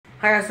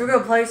Hi guys, we're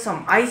gonna play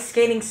some ice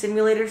skating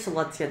simulator, so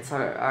let's get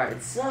started.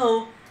 Alright,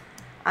 so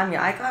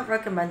I got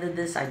recommended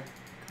this. I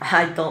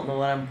don't know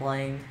what I'm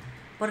playing,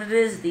 but it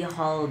is the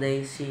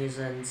holiday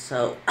season,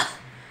 so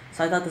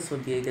so I thought this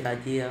would be a good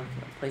idea.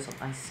 Play some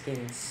ice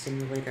skating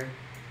simulator.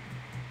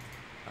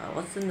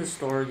 What's in the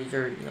store? These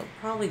are,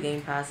 probably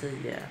game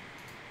passes. Yeah.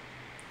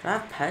 Do I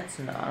have pets?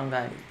 No, I don't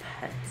got any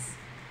pets.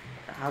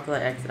 How do I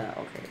exit out?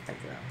 Okay,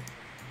 exit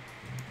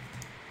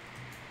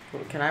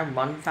out. Can I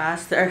run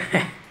faster?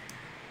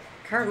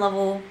 Current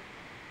level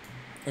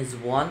is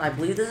 1. I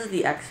believe this is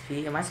the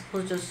XP. Am I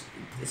supposed to just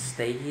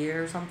stay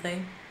here or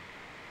something?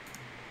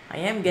 I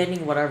am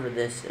getting whatever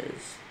this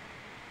is.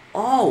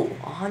 Oh,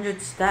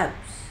 100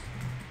 steps.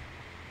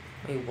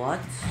 Wait,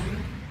 what?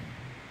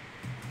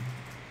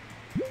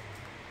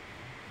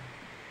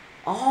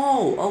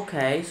 Oh,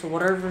 okay. So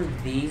whatever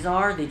these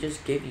are, they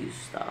just give you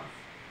stuff.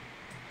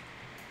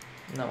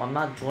 No, I'm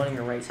not joining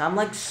a race. I'm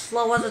like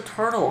slow as a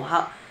turtle.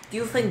 How do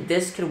you think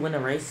this could win a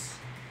race?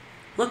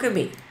 Look at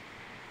me.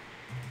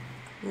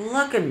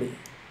 Look at me.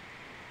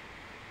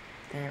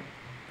 Bam,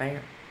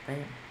 bam,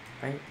 bam,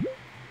 bam.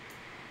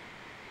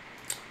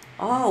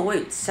 Oh,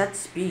 wait, set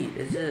speed.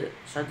 Is it,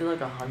 should I do like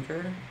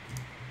 100?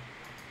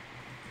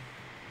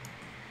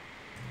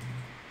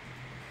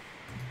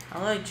 How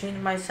do I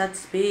change my set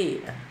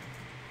speed?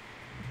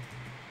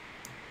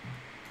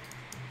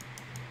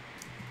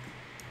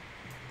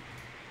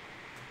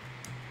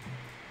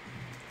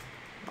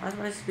 Why is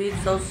my speed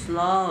so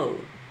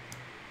slow?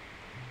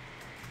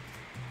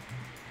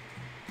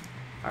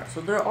 Alright,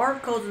 so there are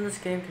codes in this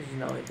game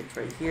because it's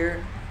right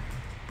here.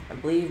 I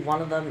believe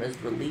one of them is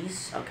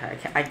release. Okay,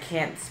 I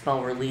can't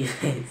spell release.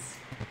 You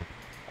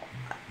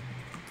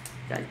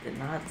guys did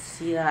not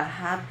see that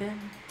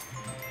happen.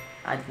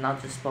 I did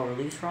not just spell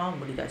release wrong.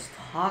 What are you guys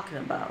talking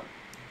about?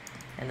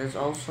 And there's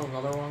also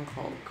another one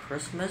called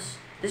Christmas.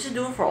 They should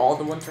do it for all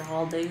the winter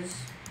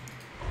holidays.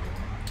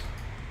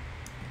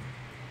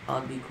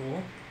 That'd be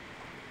cool.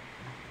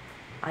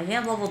 I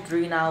am level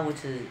 3 now,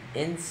 which is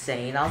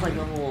insane. I was like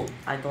level,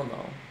 I don't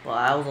know, but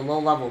I was a low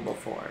level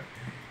before,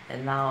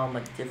 and now I'm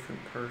a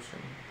different person.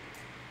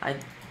 I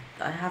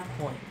have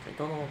coins. I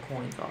don't know what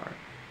coins are.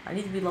 I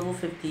need to be level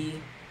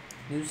 50,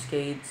 new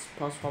skates,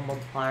 +1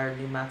 multiplier,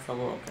 new max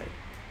level. Okay.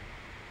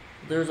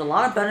 There's a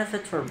lot of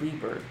benefits for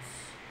rebirths.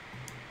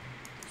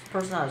 This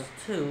person has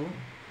 2.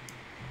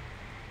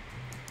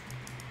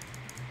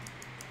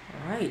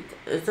 Alright,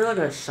 is there like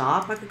a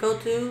shop I could go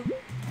to?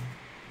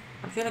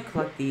 I'm just gonna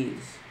collect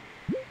these.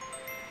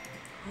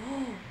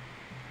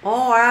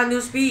 Oh, I have new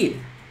speed.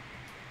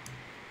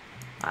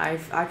 I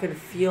can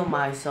feel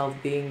myself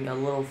being a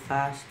little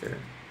faster.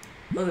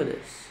 Look at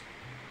this.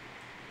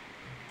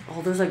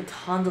 Oh, there's like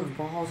tons of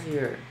balls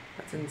here.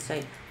 That's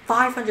insane.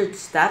 500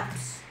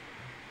 steps?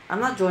 I'm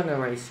not joining the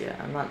race yet.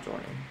 I'm not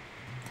joining.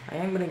 I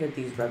am gonna get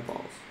these red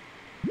balls.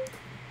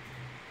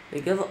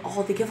 They give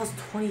us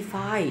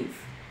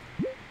 25.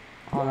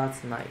 Oh,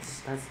 that's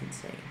nice. That's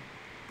insane.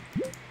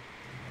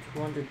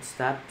 200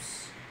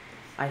 steps.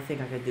 I think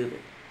I could do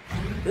it.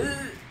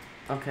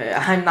 Okay,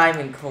 I'm not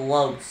even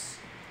close.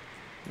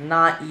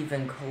 Not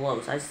even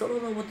close. I still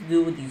don't know what to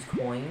do with these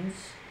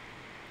coins.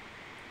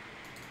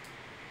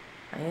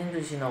 I am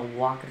just,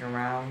 walking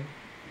around.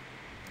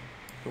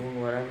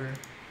 Doing whatever.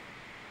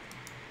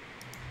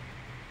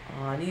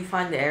 I need to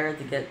find the area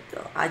to get...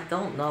 I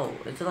don't know.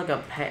 Is it like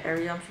a pet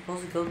area I'm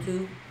supposed to go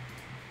to?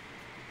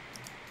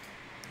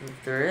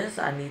 If there is,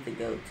 I need to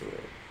go to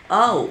it.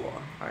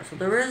 Oh! Alright, so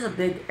there is a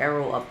big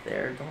arrow up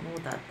there. Don't know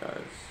what that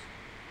does.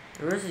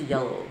 There is a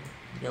yellow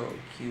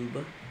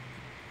cube.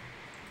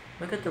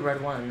 Look at the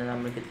red one, and then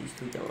I'm gonna get these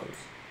 2 yellows.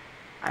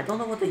 I don't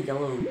know what the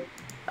yellow...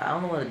 I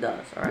don't know what it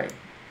does. Alright.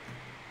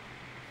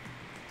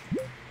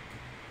 So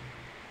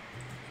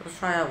let's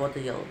try out what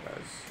the yellow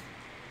does.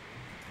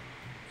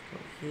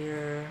 Let's go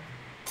here.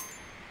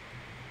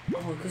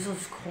 Oh, because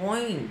those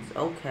coins.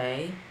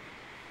 Okay.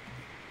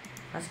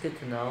 That's good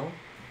to know.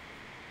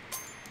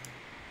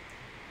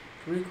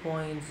 3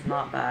 coins,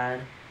 not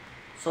bad.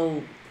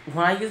 So,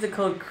 when I use the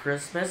code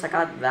Christmas, I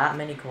got that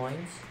many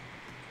coins.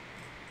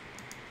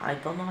 I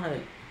don't know how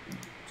to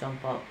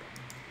jump up.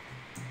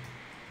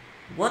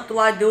 What do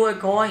I do with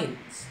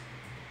coins?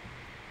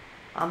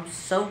 I'm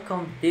so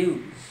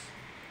confused.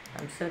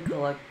 I'm just gonna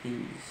collect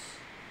these.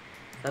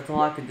 That's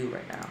all I can do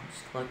right now.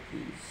 Just collect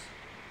these.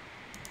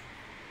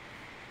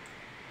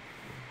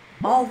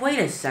 Oh, wait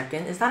a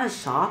second. Is that a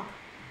shop?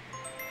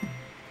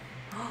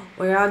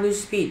 Wait, I got new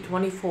speed,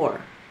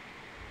 24.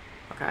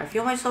 Okay, I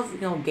feel myself,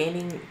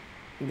 gaining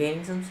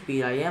some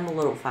speed. I am a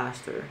little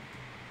faster.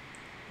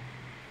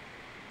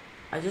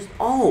 I just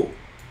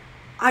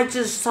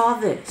saw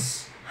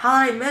this.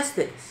 How did I miss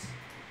this?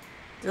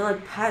 They're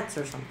like pets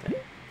or something.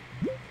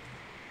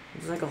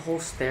 There's like a whole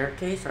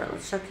staircase. Alright,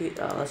 let's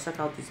check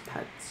out these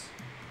pets.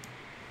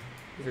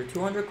 These are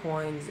 200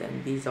 coins,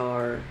 and these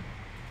are...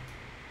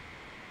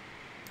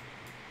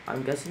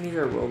 I'm guessing these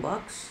are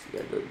Robux?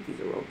 Yeah, these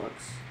are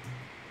Robux.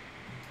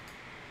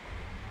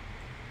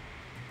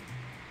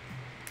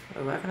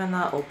 Wait, why can I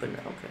not open it?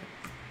 Okay.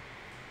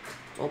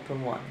 Let's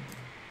open one.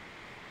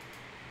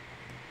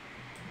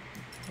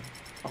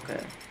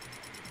 Okay.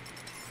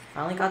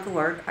 Finally got to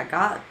work. I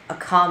got a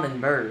common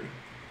bird.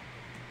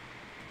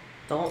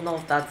 Don't know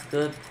if that's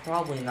good.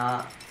 Probably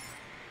not.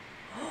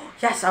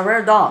 Yes, a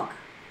rare dog.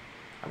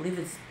 I believe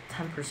it's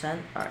 10%.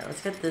 Alright,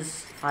 let's get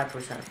this 5%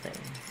 thing.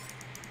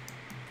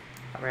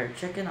 A rare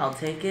chicken, I'll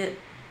take it.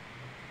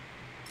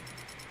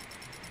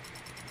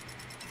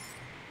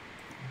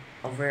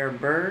 A rare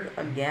bird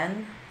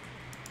again.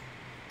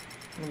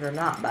 I mean, they're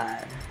not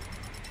bad.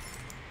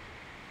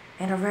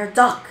 And a rare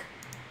duck.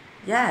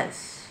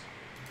 Yes.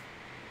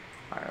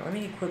 Alright, let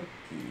me equip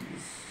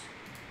these.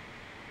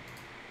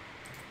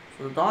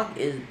 So the dog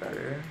is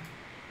better.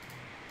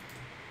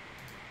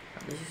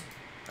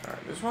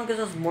 Alright, this one gives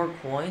us more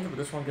coins, but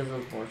this one gives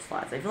us more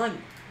slides. I feel like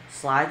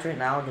slides right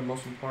now are the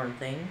most important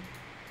thing.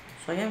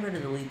 So I am going to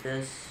delete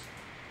this.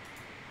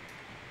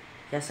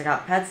 Yes, I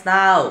got pets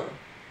now.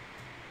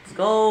 Let's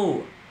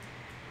go.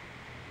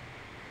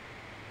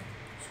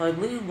 So I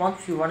believe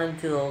once you run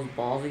into those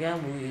balls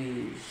again,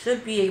 we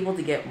should be able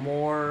to get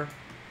more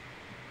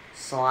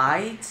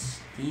slides.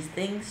 These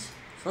things.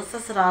 So let's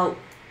test it out.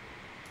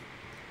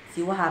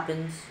 See what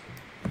happens.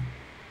 Let's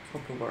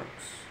hope it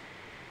works.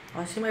 Oh,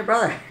 I see my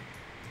brother.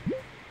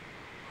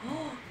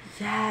 Oh,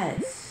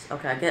 yes.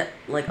 Okay, I get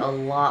like a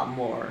lot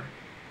more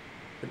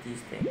with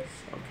these things.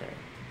 Okay,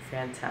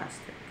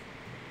 fantastic.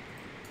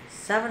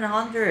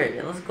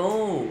 700. Let's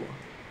go.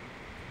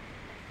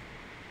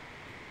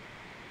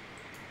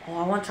 Oh,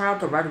 I want to try out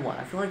the red one.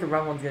 I feel like the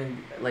red one's gonna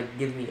like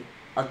give me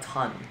a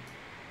ton.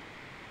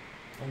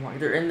 Oh my,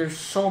 and there's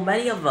so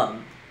many of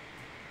them.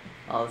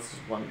 Oh, this is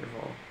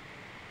wonderful.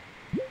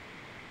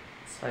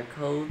 Side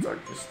codes are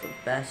just the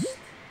best.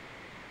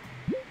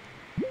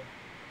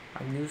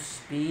 A new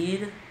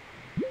speed.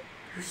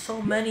 There's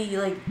so many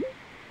like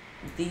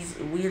these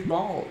weird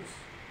balls.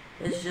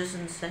 It's just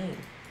insane.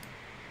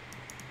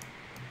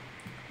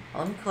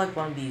 Let me collect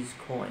one of these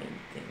coin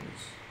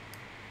things.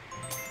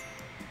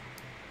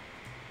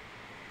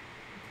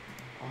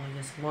 Oh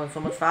yes, I'm going so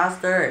much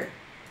faster.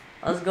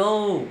 Let's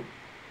go.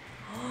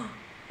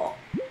 Oh,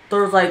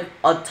 there's like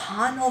a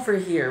ton over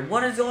here.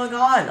 What is going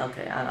on?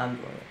 Okay, I'm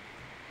doing it.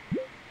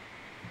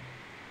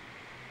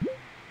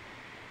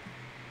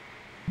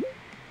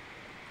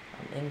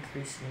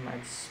 Increasing my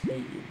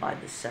speed by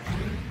the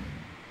second.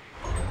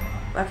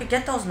 I could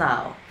get those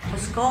now.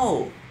 Let's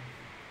go.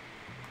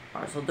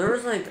 Alright, so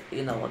there's like,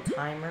 you know, a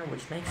timer,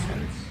 which makes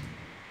sense.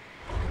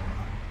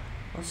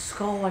 Let's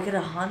go. I get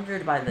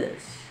 100 by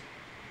this.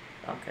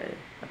 Okay,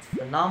 that's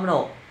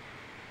phenomenal.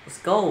 Let's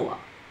go.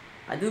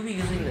 I do be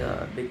using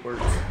the big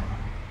words.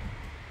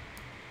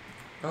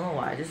 Don't know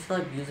why. I just feel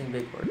like using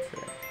big words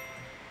today.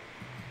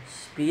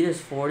 Speed is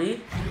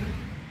 40.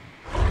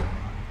 Oh,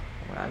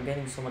 I'm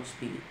getting so much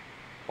speed.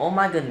 Oh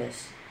my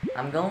goodness,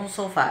 I'm going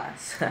so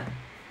fast.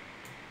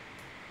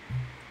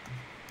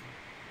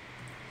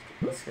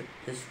 Let's get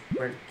this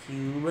red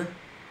cube.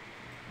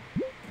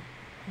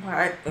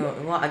 Alright,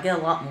 I get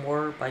a lot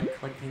more by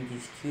collecting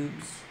these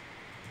cubes.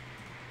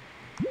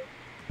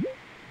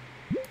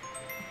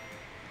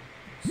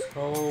 Let's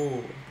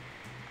go.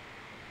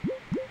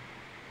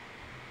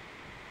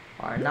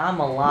 Alright, now I'm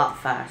a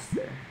lot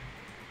faster.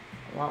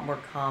 A lot more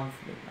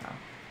confident now.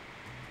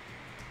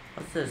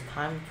 What's this?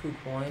 Time 2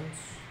 coins.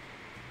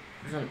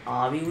 There's an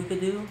obby we could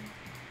do?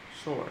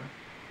 Sure.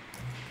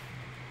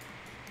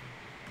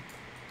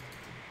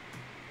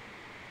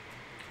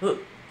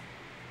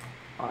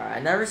 Alright,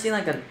 I've never seen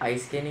like an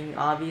ice skating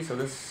obby, so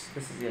this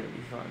is gonna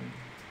be fun.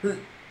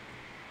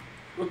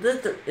 Well,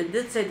 it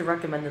did say the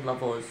recommended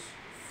level is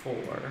 4.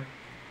 Wait,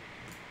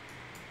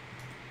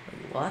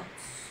 what?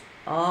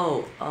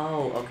 Oh,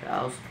 okay.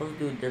 I was supposed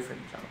to do a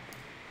different jump.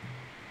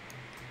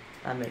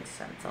 That makes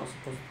sense. I was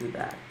supposed to do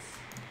that.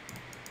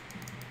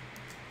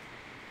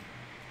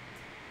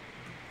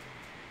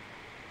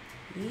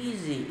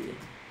 Easy.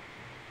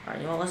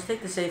 Alright, you know what? Let's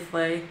take the safe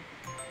way.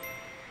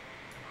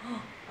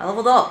 I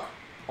leveled up!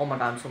 Oh my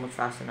god, I'm so much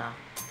faster now.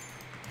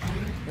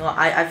 You know what?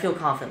 I feel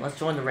confident. Let's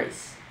join the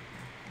race.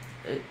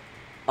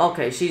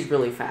 Okay, she's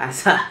really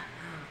fast.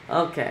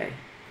 Okay.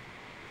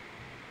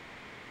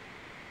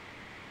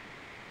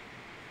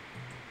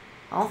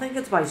 I don't think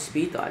it's by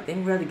speed though. I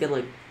think we have to get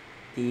like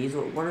these.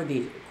 What are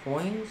these?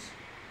 Coins?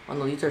 Oh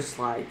no, these are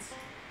slides.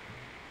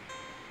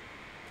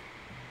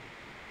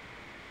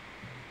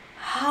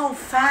 How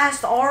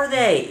fast are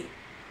they?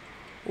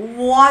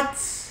 What?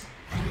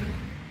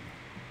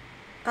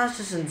 That's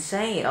just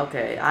insane.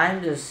 Okay,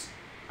 I'm just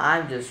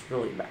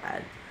really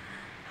bad.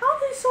 How are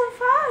they so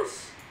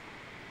fast?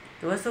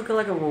 Do I still get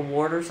like a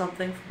reward or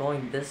something for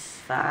going this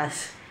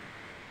fast?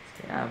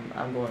 Okay,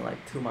 I'm going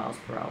like 2 miles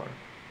per hour.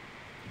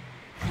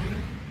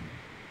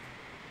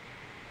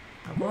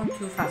 I'm going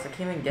too fast. I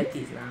can't even get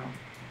these now.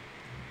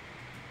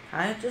 Can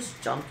I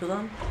just jump to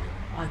them?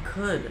 Oh, I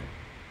could.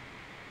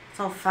 That's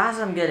how fast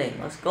I'm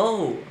getting. Let's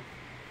go.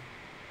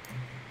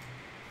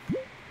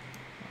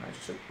 I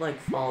should like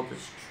follow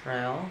this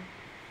trail.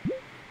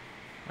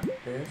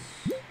 Like this.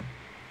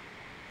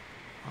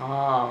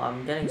 Oh,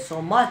 I'm getting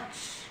so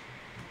much.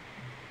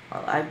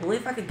 I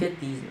believe I could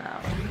get these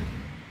now.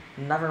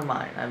 Never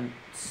mind. I'm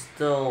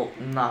still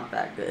not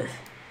that good.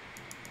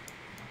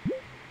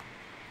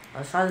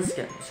 Let's try this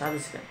again. Let's try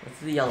this again. Let's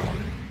do the yellow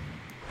one.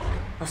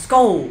 Let's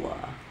go!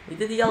 We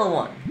did the yellow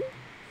one.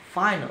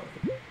 Finally.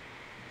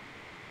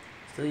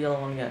 Let's do the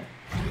yellow one again.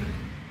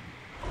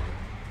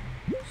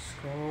 Let's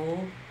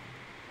go.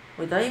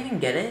 Wait, did I even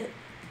get it?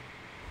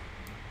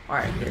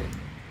 Alright, good.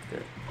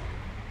 Good.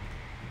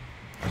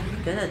 I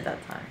didn't get it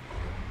that time.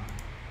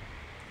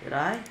 Did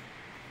I?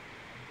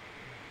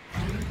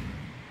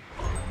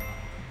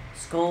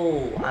 Let's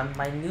go.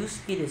 My new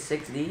speed is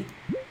 60.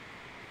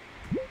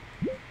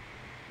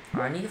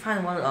 Alright, I need to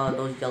find one of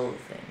those yellow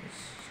things.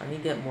 So I need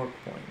to get more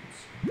coins.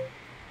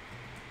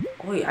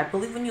 Oh wait, I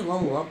believe when you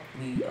level up,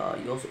 you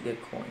also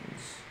get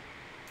coins.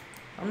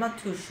 I'm not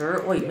too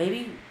sure. Wait,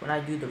 maybe when I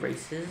do the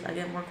races, I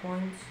get more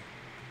coins?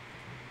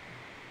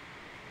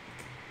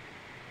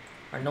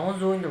 Alright, no one's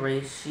doing the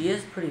race. She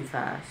is pretty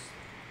fast.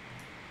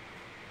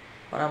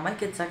 But I might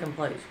get second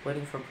place.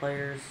 Waiting for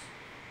players.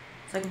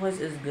 Second place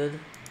is good.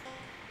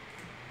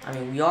 I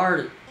mean, we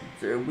are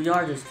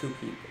just 2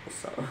 people,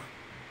 so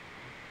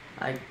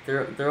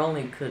there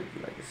only could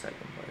be like a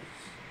second place.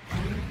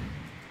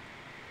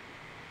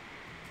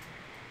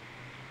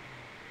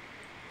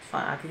 It's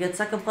fine. I could get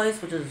second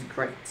place, which is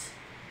great.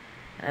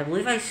 And I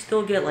believe I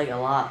still get like a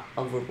lot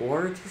of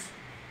rewards.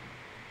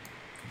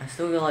 I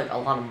still get like a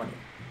lot of money,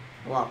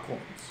 a lot of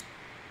coins.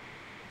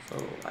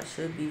 So I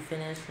should be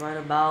finished right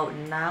about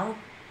now.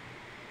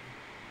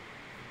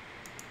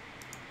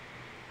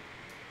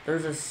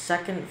 There's a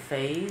second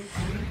phase.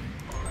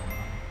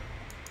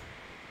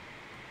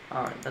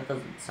 Alright, that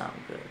doesn't sound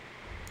good.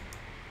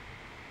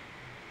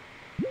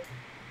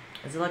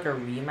 Is it like a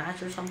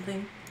rematch or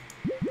something?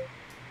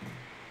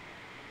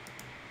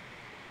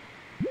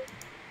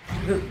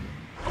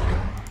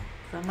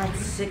 I'm at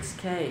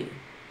 6K.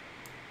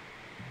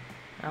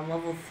 I'm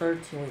level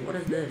 13. Wait, what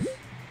is this?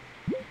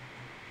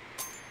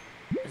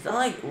 Is that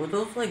like, were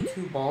those like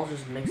 2 balls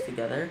just mixed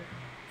together?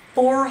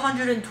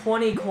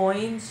 420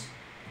 coins?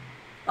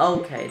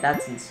 Okay,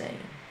 that's insane.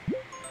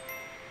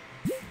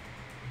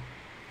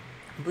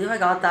 I believe I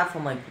got that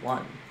from like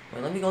 1.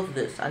 Wait, let me go to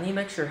this. I need to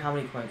make sure how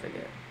many coins I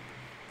get.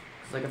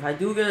 Cause like if I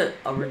do get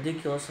a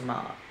ridiculous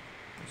amount,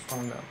 I just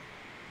wanna know.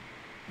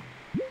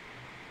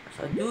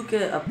 So I do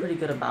get a pretty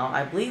good amount.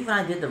 I believe when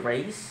I did the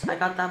race, I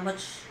got that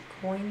much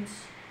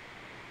coins.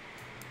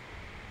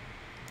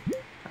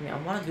 I mean, I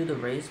want to do the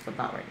race, but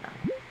not right now.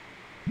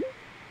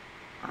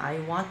 I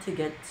want to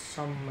get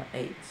some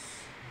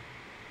eggs.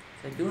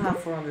 So I do have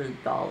 $400,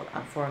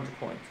 400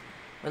 coins.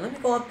 Wait, let me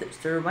go up this.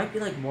 There might be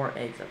like more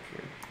eggs up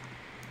here.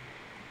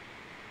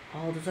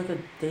 Oh, there's like a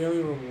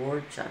daily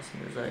reward chest,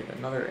 and there's like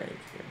another egg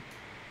here.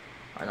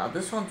 Alright, now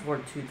this one's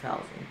worth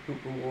 2,000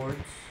 group rewards.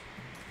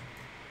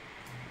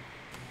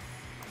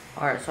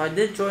 Alright, so I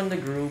did join the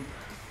group.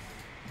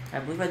 I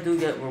believe I do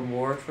get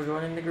rewards for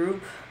joining the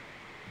group.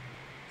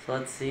 So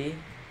let's see.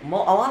 A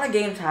lot of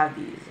games have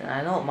these, and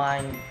I know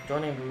mine,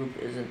 joining a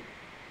group isn't.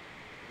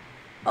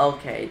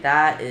 Okay,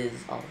 that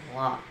is a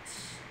lot.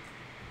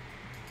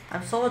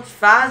 I'm so much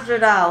faster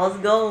now, let's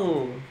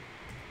go!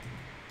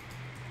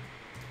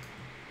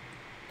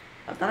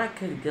 I thought I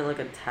could get like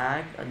a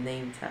tag, a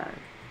name tag.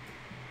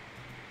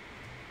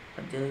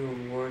 A daily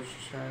rewards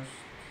chest.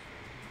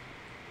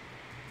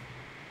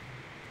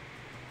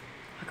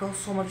 I go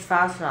so much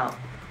faster now.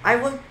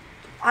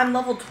 I'm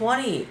level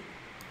 20!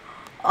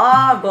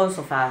 Ah, I'm going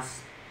so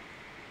fast.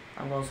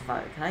 I'm going so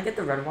fast. Can I get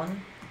the red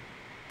one?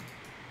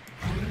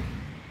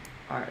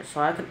 Alright, so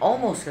I could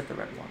almost get the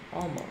red one.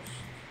 Almost.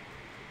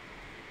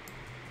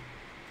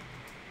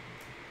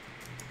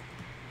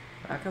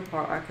 I could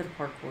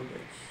parkour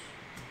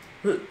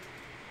this.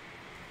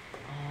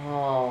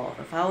 Oh,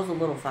 if I was a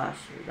little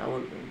faster, that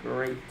would have been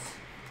great.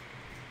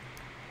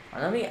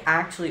 Right, let me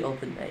actually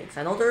open the eggs.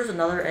 I know there's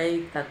another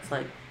egg that's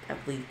like, I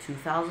believe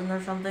 2,000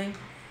 or something.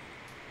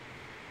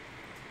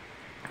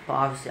 But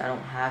obviously I don't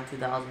have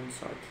 2,000,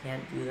 so I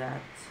can't do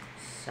that,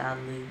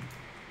 sadly.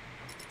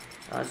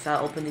 So I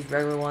open these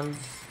regular ones.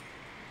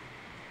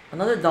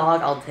 Another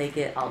dog, I'll take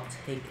it. I'll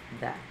take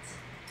that.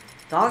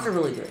 Dogs are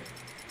really good.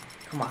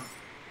 Come on.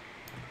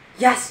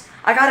 Yes!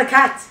 I got a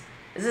cat!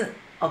 Isn't...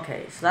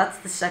 Okay, so that's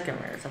the second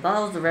rarest. I thought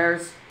that was the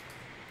rarest.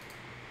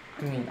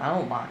 I mean, I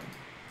don't mind.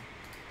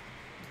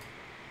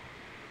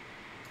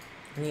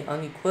 I need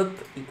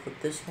unequip.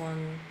 Equip this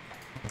one.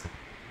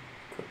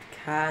 Equip the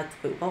cat.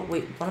 Wait, oh,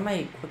 wait. What am I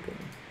equipping?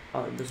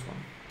 Oh, this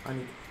one.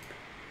 Unequip.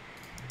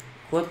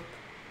 Equip.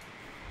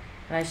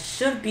 And I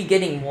should be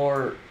getting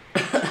more...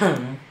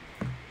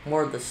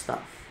 more of the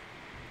stuff.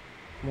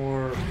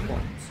 More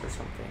points or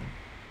something.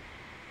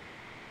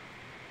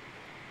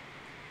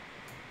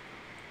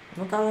 I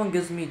know that one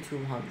gives me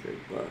 200,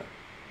 but...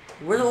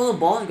 Where did all the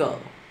balls go?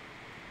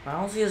 I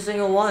don't see a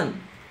single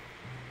one.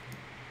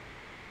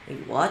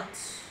 Wait, what?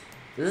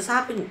 Does this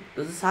happen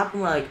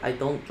when, like, I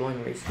don't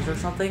join races or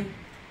something?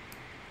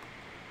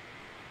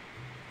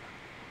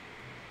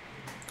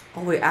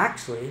 Oh, wait,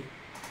 actually...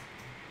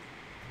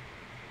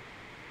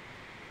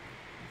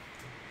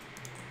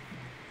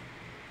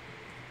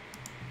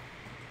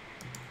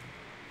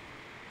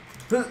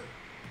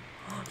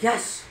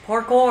 Yes!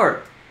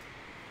 Parkour!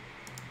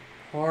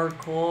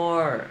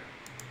 Parkour.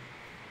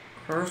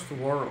 Cursed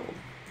world.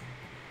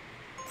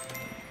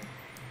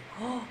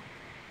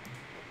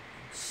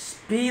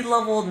 Speed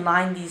level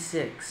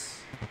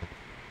 96.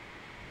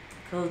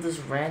 Because of this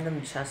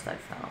random chest I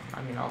found.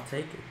 I mean, I'll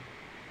take it.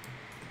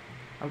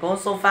 I'm going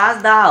so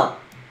fast now.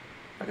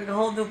 Like a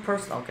whole new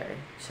person. Okay,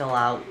 chill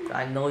out.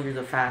 I know you're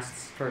the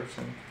fastest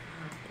person.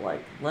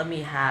 Like, let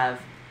me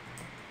have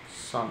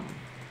some.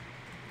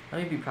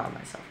 Let me be proud of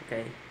myself,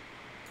 okay?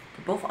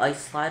 They're both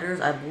ice sliders.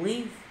 I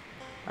believe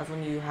that's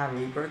when you have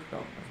Rebirth.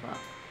 No, that's not.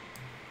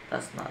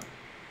 That's not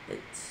it.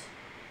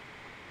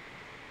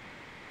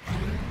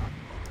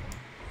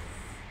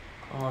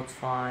 Oh, it's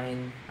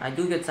fine. I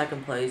do get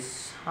second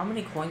place. How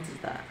many coins is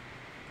that?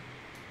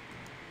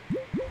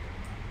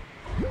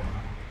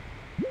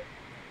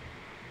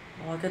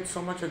 Oh, I get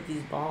so much of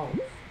these balls.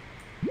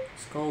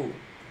 Let's go.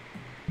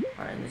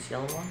 Alright, and this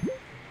yellow one.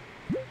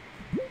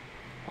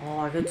 Oh,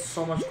 I get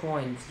so much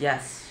coins.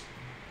 Yes.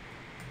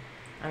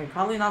 I mean,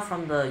 probably not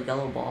from the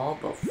yellow ball,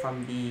 but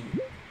from the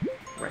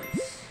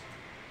race.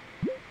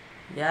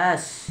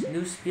 Yes!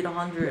 New speed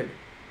 100.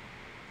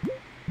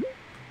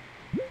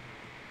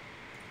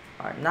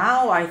 Alright,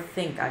 now I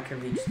think I can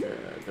reach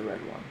the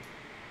red one.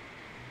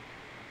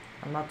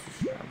 I'm not too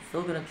sure. I'm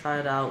still gonna try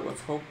it out.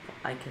 Let's hope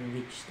I can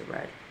reach the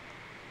red.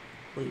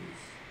 Please.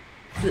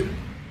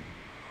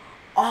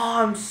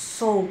 Oh, I'm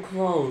so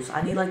close.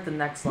 I need like the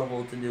next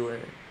level to do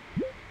it.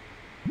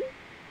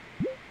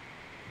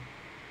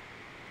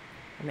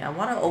 I mean, I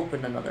want to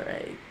open another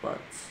egg,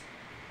 but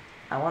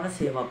I want to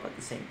save up at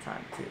the same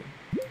time too.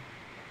 Look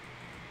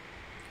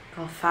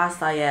how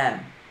fast I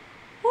am.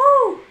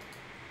 Woo!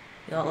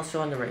 You know, let's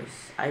join the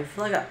race. I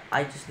feel like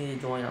I just need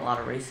to join a lot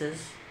of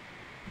races,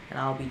 and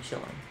I'll be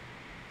chilling.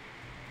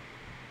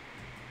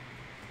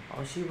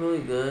 Oh, is she really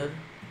good?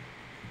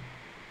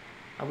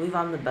 I believe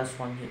I'm the best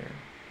one here.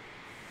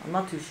 I'm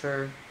not too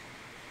sure.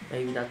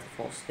 Maybe that's a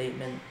false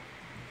statement.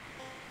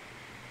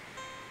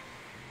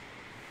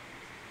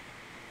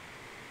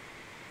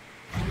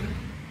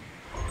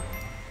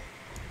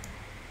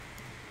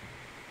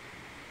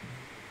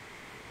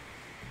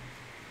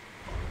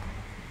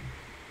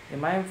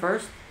 Am I in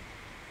first?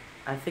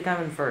 I think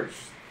I'm in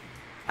first.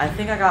 I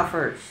think I got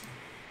first.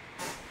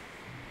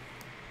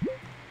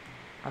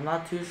 I'm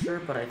not too sure,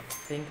 but I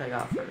think I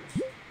got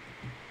first.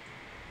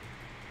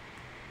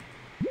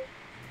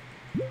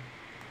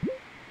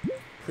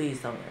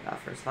 Please tell me I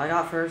got first. If I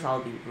got first,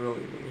 I'll be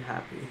really, really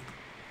happy.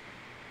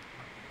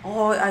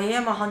 Oh, I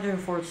am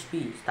 104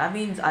 speeds. That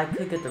means I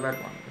could get the red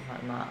one, if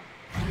I'm not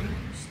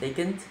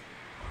mistaken.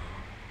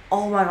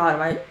 Oh my god,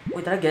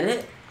 wait, did I get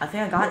it? I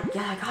think I got it.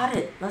 Yeah, I got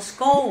it. Let's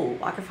go.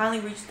 I can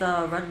finally reach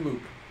the red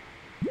loop.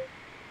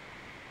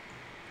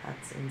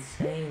 That's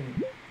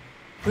insane.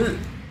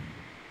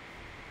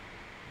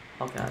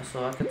 Okay,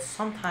 so I could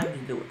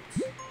sometimes do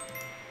it.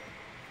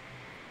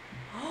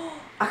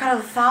 I got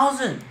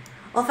 1,000!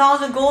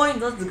 1,000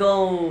 coins! Let's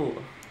go!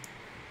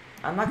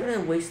 I'm not gonna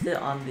waste it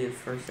on the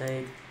first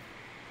egg.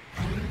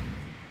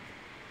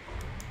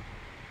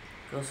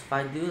 Because if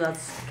I do,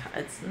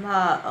 it's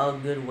not a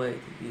good way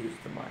to use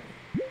the money.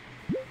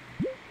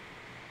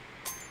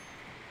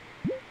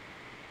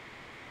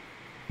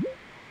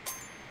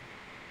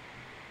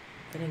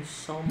 Getting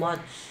so much.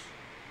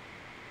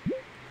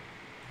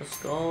 Let's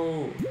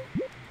go.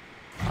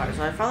 Alright,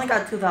 so I finally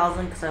got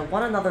 2,000 because I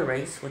won another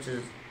race, which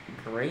is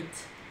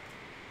great.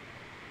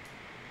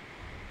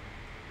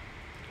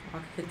 I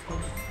could get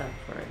 200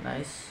 steps. Alright,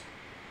 nice.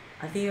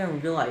 I didn't even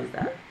realize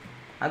that.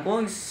 I'm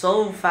going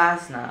so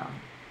fast now.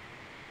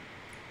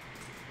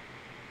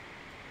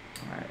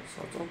 Alright,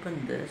 so let's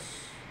open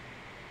this.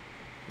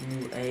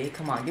 New A.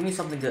 Come on, give me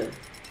something good.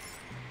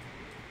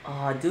 Oh,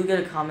 I do get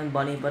a common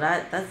bunny, but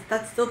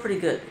that's still pretty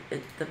good.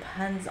 It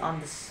depends on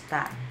the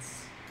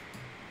stats.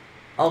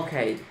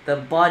 Okay, the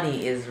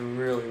bunny is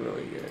really,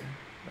 really good.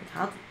 Like,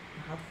 how do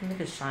I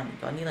make it shiny?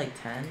 Do I need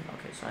like 10?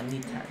 Okay, so I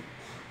need 10.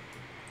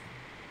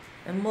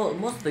 And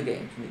most of the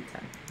games you need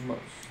 10.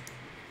 Most.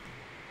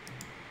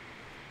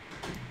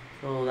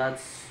 So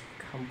that's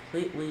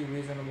completely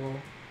reasonable.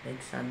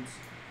 Makes sense.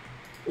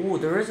 Oh,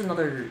 there is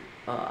another...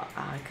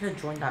 I could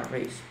have joined that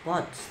race,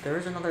 but there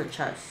is another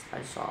chest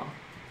I saw.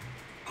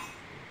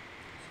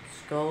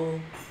 Let's go.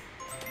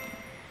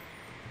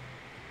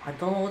 I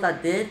don't know what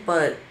that did,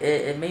 but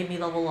it made me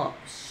level up,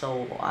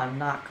 so I'm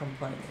not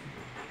complaining.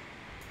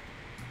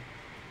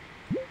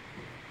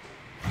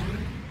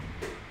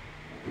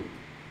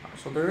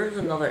 So there is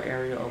another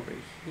area over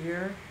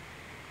here.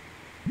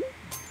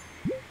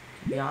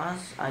 To be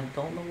honest, I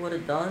don't know what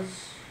it does.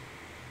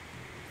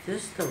 Is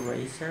this the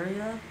race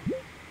area?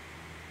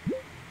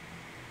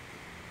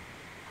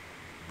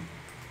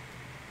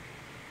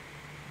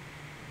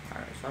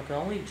 Alright, so I can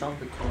only jump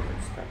the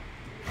 200 step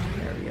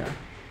area.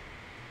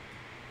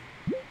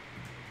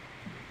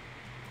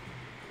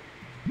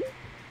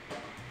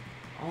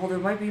 Oh, there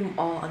might be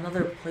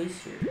another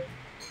place here.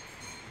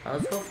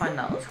 Let's go find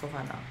out. Let's go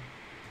find out.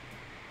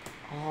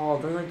 Oh,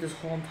 there's like this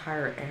whole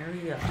entire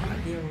area. I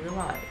didn't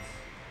realize.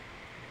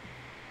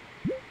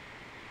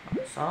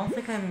 So I don't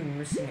think I'm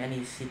missing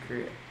any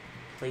secret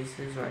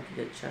places where I can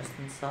get chests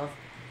and stuff.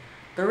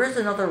 There is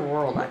another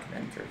world I can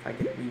enter if I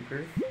get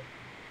Rebirth.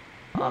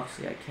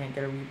 Obviously, I can't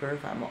get a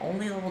Rebirth. I'm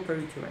only level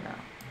 32 right now.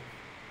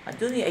 I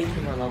do need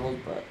 18 more levels,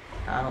 but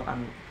I don't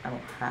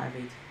have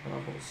 18 more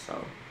levels,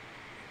 so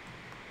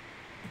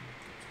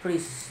it's pretty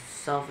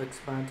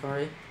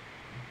self-explanatory.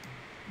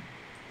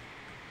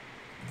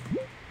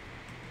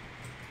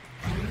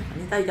 I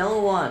need that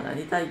yellow one. I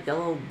need that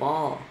yellow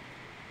ball.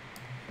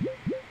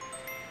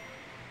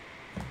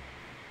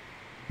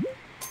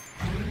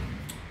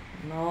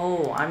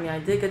 No, I mean I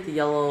did get the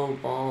yellow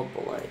ball,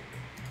 but like,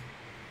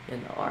 you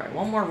know. All right,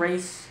 one more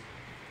race,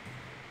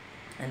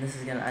 and this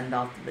is gonna end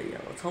off the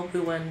video. Let's hope we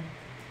win.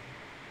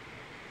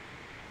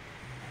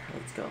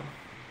 Let's go.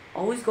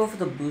 Always go for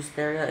the boost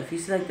area. If you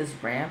see like this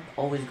ramp,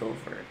 always go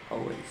for it.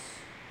 Always.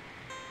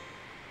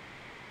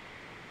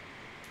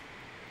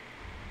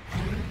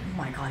 Oh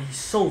my god, he's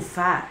so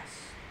fast.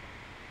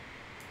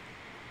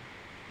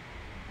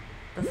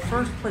 The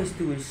first place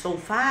dude is so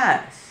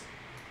fast.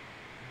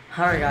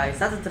 Alright guys,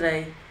 that's it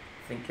today.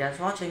 Thank you guys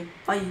for watching.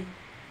 Bye.